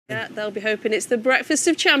Yeah, they'll be hoping it's the breakfast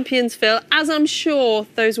of champions, Phil, as I'm sure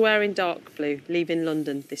those wearing dark blue leaving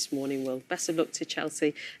London this morning will. Best of luck to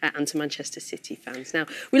Chelsea and to Manchester City fans. Now,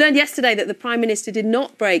 we learned yesterday that the Prime Minister did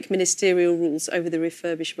not break ministerial rules over the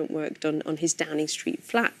refurbishment work done on his Downing Street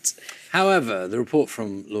flat. However, the report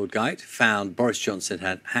from Lord Geidt found Boris Johnson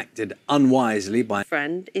had acted unwisely by...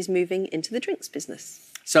 ...friend is moving into the drinks business.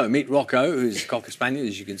 So, meet Rocco, who's a Cocker Spaniel,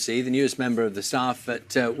 as you can see, the newest member of the staff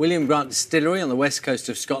at William Grant Distillery on the west coast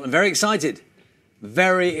of Scotland. Very excited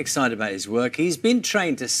about his work. He's been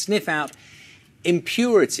trained to sniff out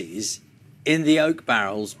impurities in the oak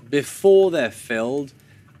barrels before they're filled.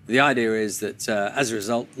 The idea is that, as a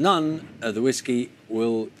result, none of the whiskey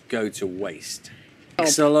will go to waste.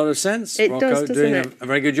 Makes a lot of sense. It Rocco does, doing doesn't it? a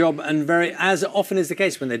very good job, and as often is the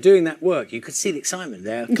case when they're doing that work, you could see the excitement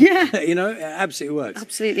there. Yeah. You know, it absolutely works.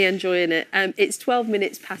 Absolutely enjoying it. It's 12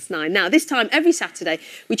 minutes past 9. Now, this time, every Saturday,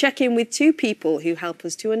 we check in with two people who help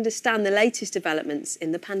us to understand the latest developments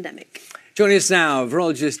in the pandemic. Joining us now,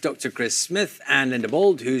 virologist Dr. Chris Smith and Linda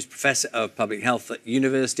Bauld, who's Professor of Public Health at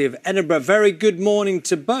University of Edinburgh. Very good morning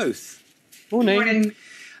to both. Morning. Morning.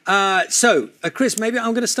 Chris, maybe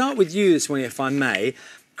I'm going to start with you this morning, if I may.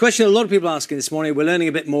 Question a lot of people are asking this morning, we're learning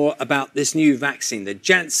a bit more about this new vaccine. The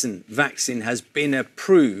Janssen vaccine has been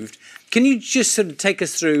approved. Can you just sort of take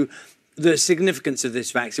us through the significance of this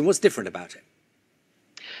vaccine? What's different about it?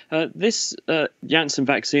 This Janssen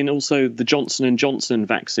vaccine, also the Johnson & Johnson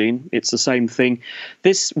vaccine, it's the same thing.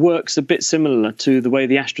 This works a bit similar to the way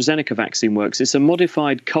the AstraZeneca vaccine works. It's a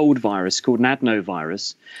modified cold virus called an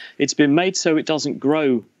adenovirus. It's been made so it doesn't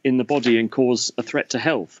grow in the body and cause a threat to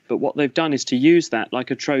health. But what they've done is to use that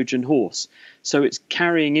like a Trojan horse. So it's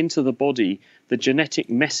carrying into the body the genetic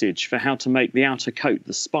message for how to make the outer coat,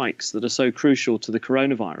 the spikes that are so crucial to the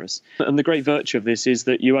coronavirus. And the great virtue of this is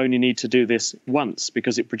that you only need to do this once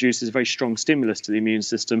because it produces a very strong stimulus to the immune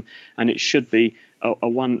system, and it should be a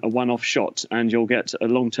one-off shot, and you'll get a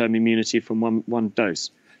long-term immunity from one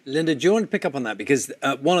dose. Linda, do you want to pick up on that? Because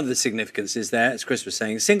one of the significances there, as Chris was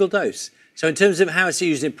saying, single dose. So in terms of how it's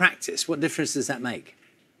used in practice, what difference does that make?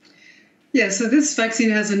 Yeah, so this vaccine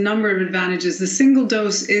has a number of advantages. The single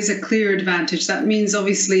dose is a clear advantage. That means,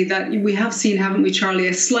 obviously, that we have seen, haven't we, Charlie,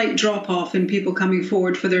 a slight drop-off in people coming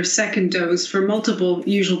forward for their second dose for multiple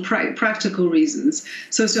usual practical reasons.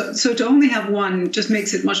 So to only have one just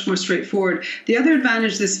makes it much more straightforward. The other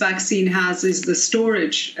advantage this vaccine has is the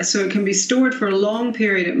storage. So it can be stored for a long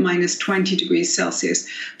period at minus 20 degrees Celsius,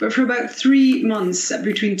 but for about 3 months at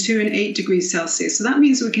between 2 and 8 degrees Celsius. So that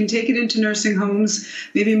means we can take it into nursing homes,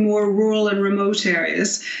 maybe more rural and remote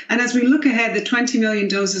areas. And as we look ahead, the 20 million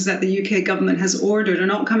doses that the UK government has ordered are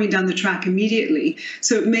not coming down the track immediately.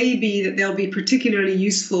 So it may be that they'll be particularly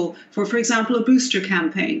useful for example, a booster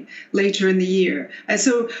campaign later in the year.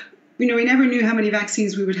 We never knew how many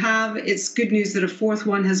vaccines we would have. It's good news that a fourth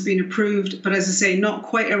one has been approved, but as I say, not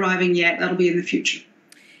quite arriving yet. That'll be in the future.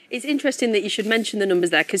 It's interesting that you should mention the numbers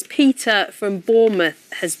there, because Peter from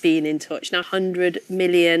Bournemouth has been in touch. Now, 100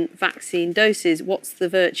 million vaccine doses. What's the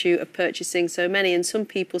virtue of purchasing so many? And some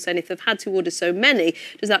people saying if they've had to order so many,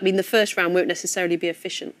 does that mean the first round won't necessarily be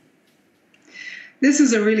efficient? This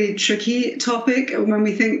is a really tricky topic when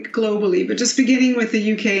we think globally, but just beginning with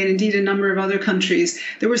the UK and indeed a number of other countries,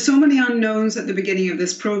 there were so many unknowns at the beginning of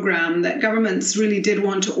this programme that governments really did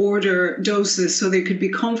want to order doses so they could be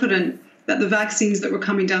confident that the vaccines that were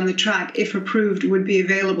coming down the track, if approved, would be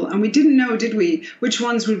available. And we didn't know, did we, which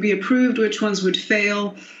ones would be approved, which ones would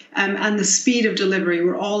fail, and the speed of delivery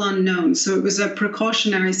were all unknown. So it was a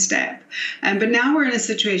precautionary step. But now we're in a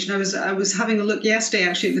situation, I was having a look yesterday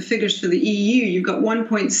actually at the figures for the EU. You've got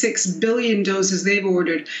 1.6 billion doses they've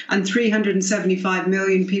ordered and 375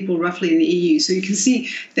 million people roughly in the EU. So you can see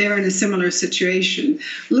they're in a similar situation.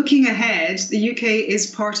 Looking ahead, the UK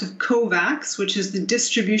is part of COVAX, which is the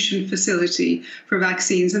distribution facility for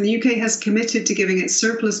vaccines. And the UK has committed to giving its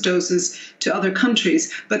surplus doses to other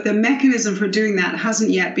countries. But the mechanism for doing that hasn't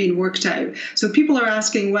yet been worked out. So people are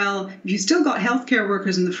asking, well, if you've still got healthcare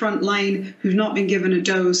workers in the front line who've not been given a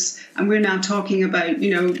dose, and we're now talking about,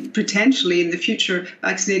 potentially in the future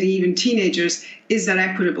vaccinating even teenagers, is that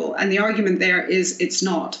equitable? And the argument there is it's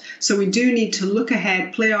not. So we do need to look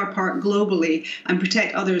ahead, play our part globally, and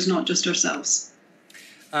protect others, not just ourselves.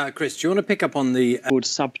 Chris, do you want to pick up on the... called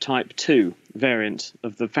subtype 2 variant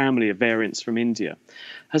of the family of variants from India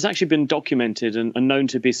has actually been documented and known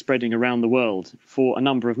to be spreading around the world for a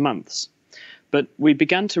number of months. But we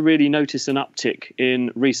began to really notice an uptick in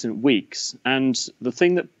recent weeks. And the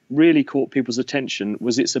thing that really caught people's attention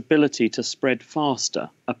was its ability to spread faster,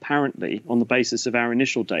 apparently, on the basis of our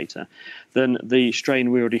initial data, than the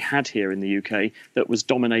strain we already had here in the UK that was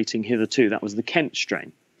dominating hitherto. That was the Kent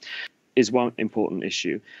strain. is one important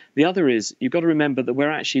issue. The other is you've got to remember that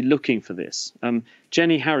we're actually looking for this.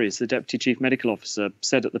 Jenny Harries, the Deputy Chief Medical Officer,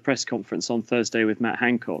 said at the press conference on Thursday with Matt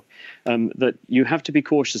Hancock that you have to be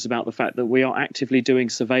cautious about the fact that we are actively doing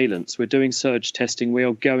surveillance, we're doing surge testing, we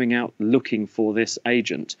are going out looking for this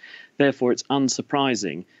agent. Therefore, it's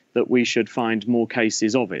unsurprising that we should find more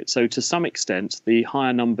cases of it. So to some extent, the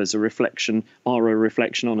higher numbers are a reflection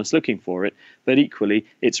on us looking for it, but equally,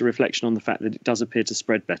 it's a reflection on the fact that it does appear to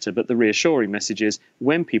spread better. But the reassuring message is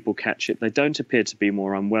when people catch it, they don't appear to be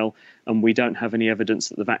more unwell, and we don't have any evidence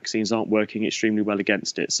that the vaccines aren't working extremely well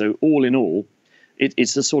against it. So all in all,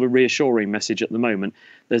 it's a sort of reassuring message at the moment.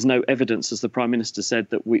 There's no evidence, as the Prime Minister said,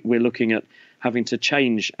 that we're looking at having to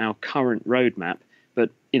change our current roadmap. But,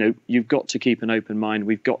 you know, you've got to keep an open mind.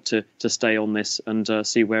 We've got to stay on this and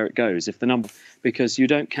see where it goes. If the number, because you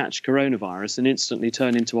don't catch coronavirus and instantly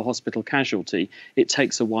turn into a hospital casualty, it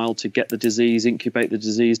takes a while to get the disease, incubate the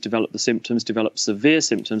disease, develop the symptoms, develop severe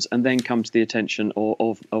symptoms, and then come to the attention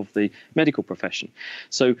of the medical profession.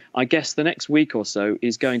 So I guess the next week or so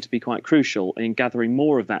is going to be quite crucial in gathering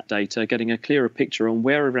more of that data, getting a clearer picture on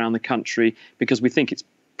where around the country, because we think it's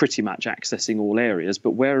pretty much accessing all areas,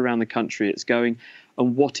 but where around the country it's going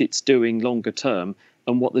and what it's doing longer term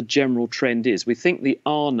and what the general trend is. We think the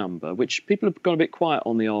R number, which people have gone a bit quiet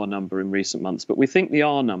on the R number in recent months, but we think the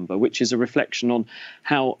R number, which is a reflection on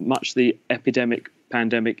how much the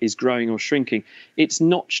pandemic is growing or shrinking, it's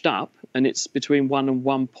notched up and it's between 1 and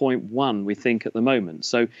 1.1, we think, at the moment.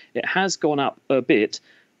 So it has gone up a bit,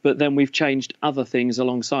 but then we've changed other things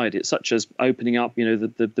alongside it, such as opening up, you know,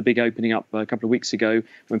 the big opening up a couple of weeks ago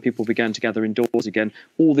when people began to gather indoors again.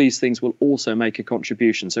 All these things will also make a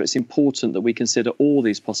contribution. So it's important that we consider all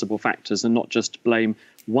these possible factors and not just blame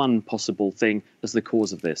one possible thing as the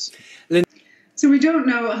cause of this. So we don't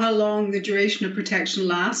know how long the duration of protection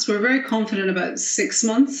lasts. We're very confident about 6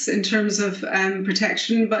 months in terms of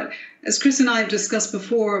protection. But as Chris and I have discussed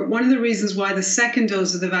before, one of the reasons why the second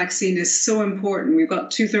dose of the vaccine is so important, we've got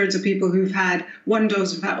 2/3 of people who've had one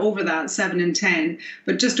dose have had over that, 7 and 10,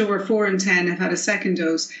 but just over 4 and 10 have had a second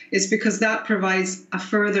dose, is because that provides a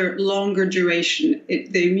further longer duration.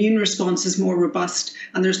 The immune response is more robust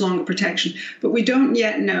and there's longer protection. But we don't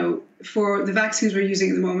yet know for the vaccines we're using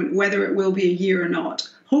at the moment whether it will be a year or not.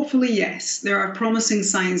 Hopefully, yes. There are promising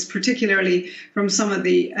signs, particularly from some of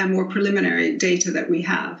the more preliminary data that we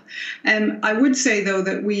have. I would say, though,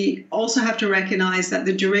 that we also have to recognise that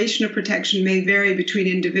the duration of protection may vary between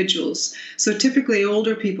individuals. So typically,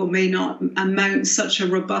 older people may not mount such a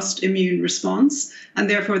robust immune response, and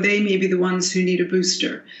therefore they may be the ones who need a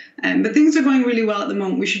booster. But things are going really well at the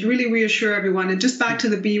moment. We should really reassure everyone. And just back to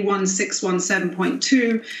the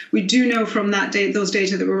B1617.2, we do know from those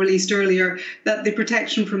data that were released earlier that the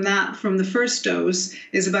protection from the first dose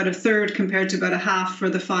is about a third compared to about a half for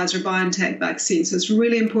the Pfizer-BioNTech vaccine. So it's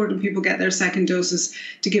really important people get their second doses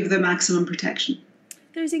to give them maximum protection.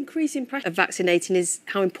 There's increasing pressure of vaccinating.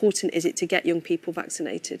 How important is it to get young people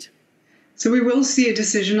vaccinated? So we will see a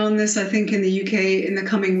decision on this, I think, in the UK in the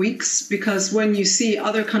coming weeks, because when you see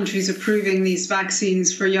other countries approving these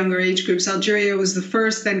vaccines for younger age groups, Algeria was the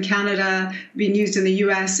first, then Canada, being used in the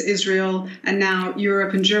US, Israel, and now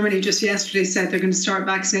Europe and Germany just yesterday said they're going to start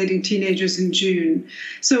vaccinating teenagers in June.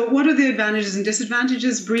 So what are the advantages and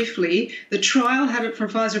disadvantages? Briefly, the trial for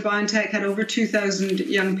Pfizer-BioNTech had over 2,000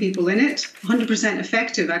 young people in it, 100%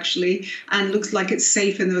 effective, actually, and looks like it's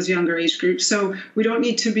safe in those younger age groups. So we don't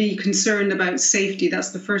need to be concerned about safety.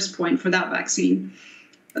 That's the first point for that vaccine.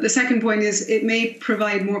 But the second point is it may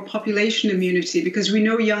provide more population immunity, because we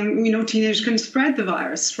know teenagers can spread the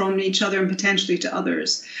virus from each other and potentially to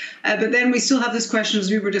others. But then we still have this question, as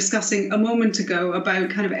we were discussing a moment ago, about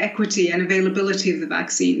kind of equity and availability of the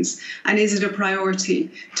vaccines. And is it a priority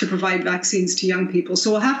to provide vaccines to young people?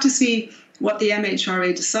 So we'll have to see what the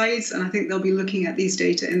MHRA decides, and I think they'll be looking at these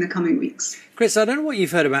data in the coming weeks. Chris, I don't know what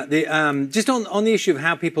you've heard about just on the issue of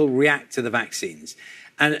how people react to the vaccines.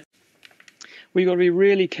 And we've got to be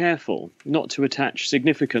really careful not to attach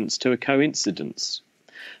significance to a coincidence,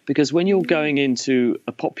 because when you're going into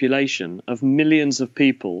a population of millions of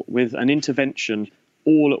people with an intervention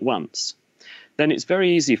all at once, then it's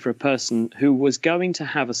very easy for a person who was going to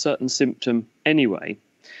have a certain symptom anyway,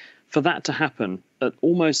 for that to happen at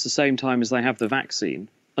almost the same time as they have the vaccine.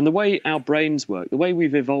 And the way our brains work, the way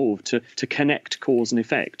we've evolved to connect cause and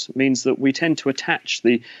effect, means that we tend to attach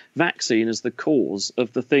the vaccine as the cause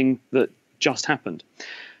of the thing that just happened.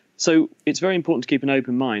 So it's very important to keep an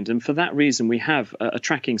open mind. And for that reason, we have a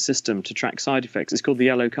tracking system to track side effects. It's called the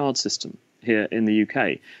yellow card system here in the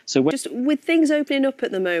UK. So just with things opening up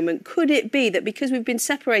at the moment, could it be that because we've been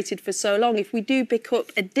separated for so long, if we do pick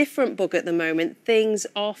up a different bug at the moment, things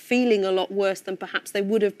are feeling a lot worse than perhaps they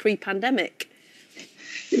would have pre-pandemic?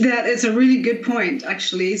 That is a really good point,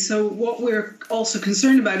 actually. So what we're also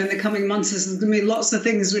concerned about in the coming months is there's going to be lots of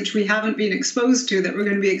things which we haven't been exposed to that we're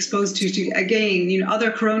going to be exposed to again. You know, other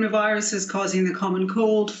coronaviruses causing the common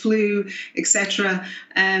cold, flu, etc.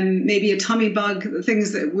 Maybe a tummy bug,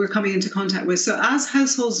 things that we're coming into contact with. So as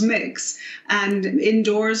households mix and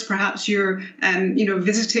indoors, perhaps you're,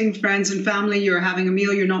 visiting friends and family, you're having a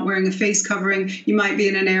meal, you're not wearing a face covering, you might be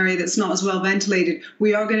in an area that's not as well ventilated.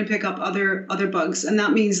 We are going to pick up other bugs, and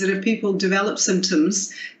that means that if people develop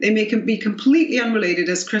symptoms, they may be completely unrelated,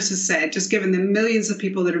 as Chris has said, just given the millions of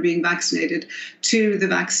people that are being vaccinated, to the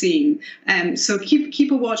vaccine. So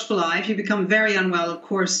keep a watchful eye. If you become very unwell, of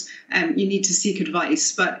course, you need to seek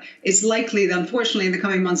advice. But it's likely that, unfortunately, in the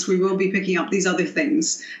coming months, we will be picking up these other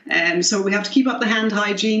things. So we have to keep up the hand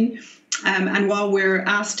hygiene. And while we're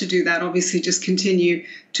asked to do that, obviously just continue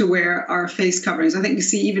to wear our face coverings. I think we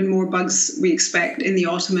see even more bugs we expect in the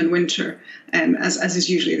autumn and winter, as is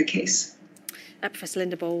usually the case. Professor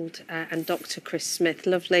Linda Bauld and Dr. Chris Smith,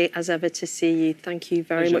 lovely as ever to see you. Thank you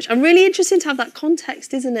very much. And really interesting to have that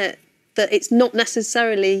context, isn't it? That it's not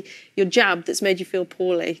necessarily your jab that's made you feel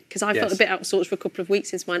poorly. Because I felt a bit out of sorts for a couple of weeks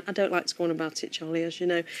since mine. I don't like to go on about it, Charlie, as you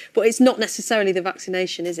know. But it's not necessarily the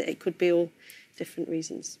vaccination, is it? It could be all different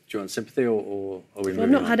reasons. Do you want sympathy or are we moving I've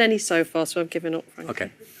not on? had any so far, so I've given up, frankly.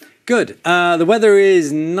 OK. Good. The weather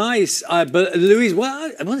is nice. But Louise,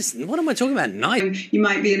 what am I talking about? Nice. You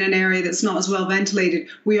might be in an area that's not as well ventilated.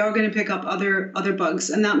 We are going to pick up other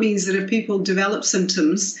bugs. And that means that if people develop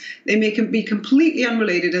symptoms, they may be completely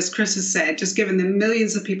unrelated, as Chris has said, just given the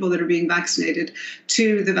millions of people that are being vaccinated,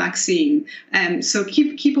 to the vaccine. So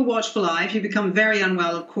keep a watchful eye. If you become very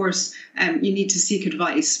unwell, of course, you need to seek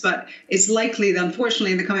advice. But it's likely that,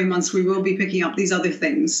 unfortunately, in the coming months, we will be picking up these other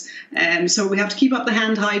things. So we have to keep up the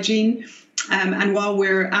hand hygiene. And while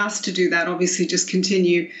we're asked to do that, obviously just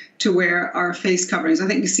continue to wear our face coverings. I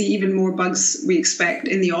think we see even more bugs we expect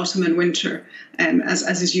in the autumn and winter,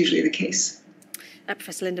 as is usually the case.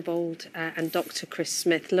 Professor Linda Bauld and Dr. Chris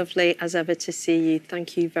Smith, lovely as ever to see you.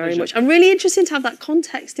 Thank you very much. And really interesting to have that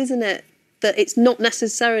context, isn't it? That it's not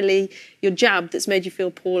necessarily your jab that's made you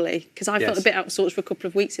feel poorly. Because I felt a bit out of sorts for a couple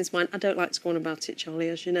of weeks since mine. I don't like to go on about it, Charlie,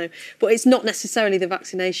 as you know. But it's not necessarily the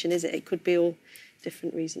vaccination, is it? It could be all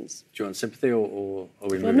different reasons. Do you want sympathy or are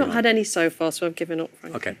we moving on? I've not had any so far, so I've given up,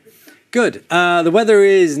 frankly. OK. Good. The weather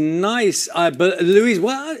is nice. But Louise,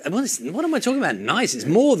 what am I talking about? Nice. It's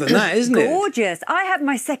more than that, isn't it? Gorgeous. I had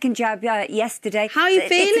my second jab yesterday. How are you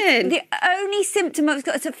feeling? The only symptom I've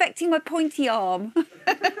got is affecting my pointy arm.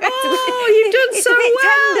 Oh, you've done so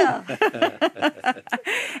well.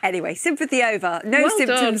 Anyway, sympathy over. No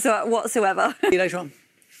symptoms whatsoever. See you later on.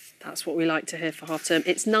 That's what we like to hear for half term.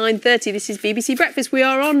 It's 9:30. This is BBC Breakfast. We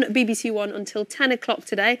are on BBC One until 10 o'clock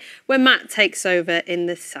today, where Matt takes over in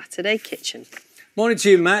the Saturday kitchen. Morning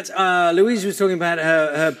to you, Matt. Louise was talking about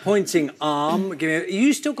her pointing arm.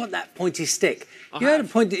 You still got that pointy stick? You ever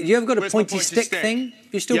got a pointy stick thing?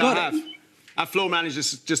 You still got it? Our floor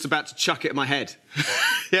manager's just about to chuck it at my head.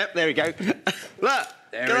 Yep, there we go. Look,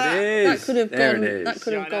 there it is. That could have gone. That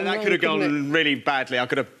could have gone. That could have gone really badly. I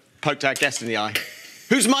could have poked our guest in the eye.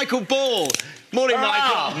 Who's Michael Ball? Morning,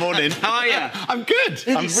 Michael. Morning. How are you? I'm good.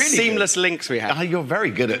 I'm really seamless links we have. You're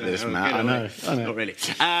very good at this, Matt. I know. Not really.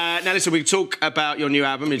 Now, listen, we talk about your new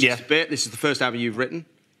album in just a bit. This is the first album you've written.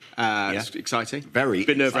 It's exciting. Very. It's a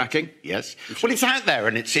bit nerve-wracking. Yes. Well, it's out there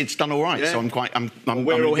and it's done all right. Yeah. So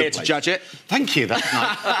we're all here to judge it. Thank you. That's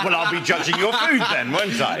nice. Well, I'll be judging your food then,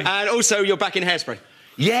 won't I? And also, you're back in Hairspray.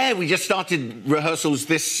 Yeah, we just started rehearsals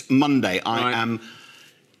this Monday. I am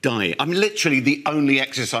dying. I mean, literally the only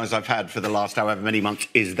exercise I've had for the last however many months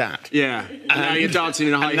is that. Yeah. And now you're dancing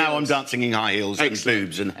in high heels. Now I'm dancing in high heels and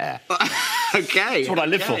boobs and hair. OK. That's what I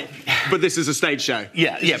live for. But this is a stage show.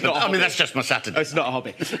 Yeah, but I mean, that's just my Saturday. It's not a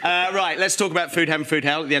hobby. Right, let's talk about Food Heaven, Food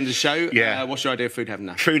Hell at the end of the show. Yeah. What's your idea of Food Heaven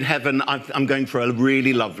now? Food Heaven, I'm going for a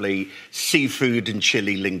really lovely seafood and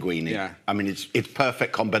chili linguine. Yeah. I mean, it's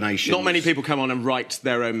perfect combination. Not many people come on and write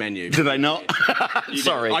their own menu. Do they not?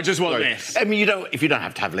 Sorry. I just want this. I mean, if you don't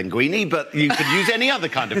have to have linguine, but you could use any other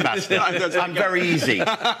kind of pasta. I'm very easy.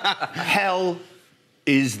 Hell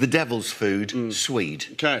is the devil's food, Swede.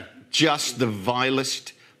 OK. Just the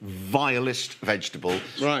vilest vegetable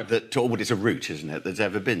that, it's a root, isn't it, that's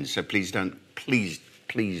ever been. So please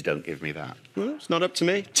Please don't give me that. Well, it's not up to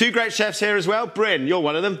me. Two great chefs here as well. Bryn, you're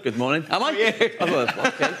one of them. Good morning. Am I? Yeah.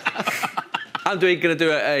 Okay. I'm going to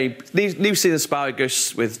do a new season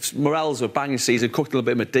asparagus with morels with banging season, cooked a little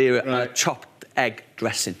bit of Madeira, and a chopped egg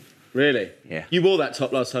dressing. Really? Yeah. You wore that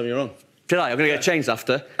top last time you were on. Did I? I'm going to get changed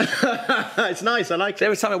after. It's nice, I like it.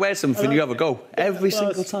 Every time I wear something, you have a go. Every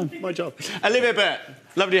single time. My job. Olivia Burt,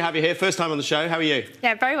 lovely to have you here. First time on the show. How are you?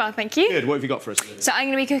 Yeah, very well, thank you. Good. What have you got for us? So I'm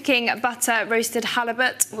going to be cooking butter roasted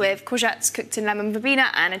halibut with courgettes cooked in lemon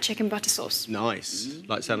verbena and a chicken butter sauce. Nice.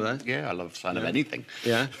 Like the sound of that? Yeah, I love the sound of anything.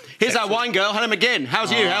 Yeah. Here's our wine girl, Hannah McGinn. How's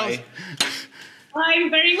you, Hal? I'm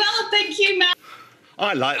very well, thank you, Matt.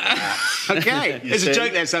 I like that. OK. There's a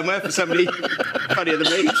joke there somewhere for somebody funnier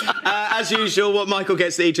than me. As usual, what Michael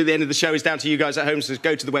gets to eat at the end of the show is down to you guys at home, so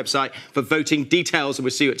go to the website for voting details, and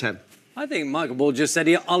we'll see you at 10. I think Michael Bauld just said,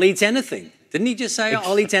 I'll eat anything. Didn't he just say,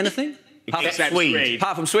 I'll eat anything? Apart from Swede.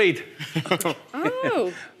 Apart from Swede.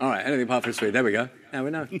 Oh. All right, anything apart from Swede. There we go. Now we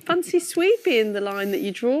know. Fancy Swede being the line that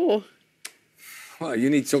you draw. Well, you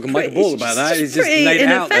need to talk to Michael Bauld about that. He's just pretty laid it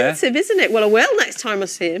out there. inoffensive, isn't it? Well, I will next time I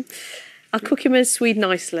see him. I'll cook him in Swede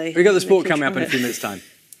nicely. We've got the sport coming up in a few minutes' time.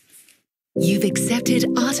 You've accepted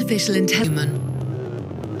artificial intelligence.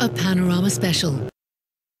 A panorama special.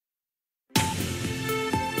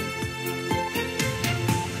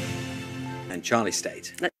 And Charlie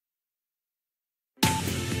Stayt.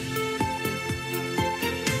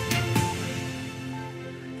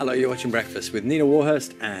 Hello, you're watching Breakfast with Nina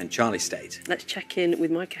Warhurst and Charlie Stayt. Let's check in with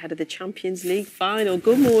Mike ahead of the Champions League final.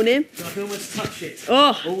 Good morning. I can almost touch it.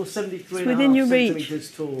 Oh, all 73 it's within your reach. centimetres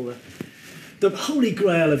tall. The holy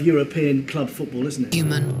grail of European club football, isn't it?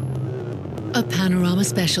 Human. A panorama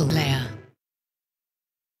special layer.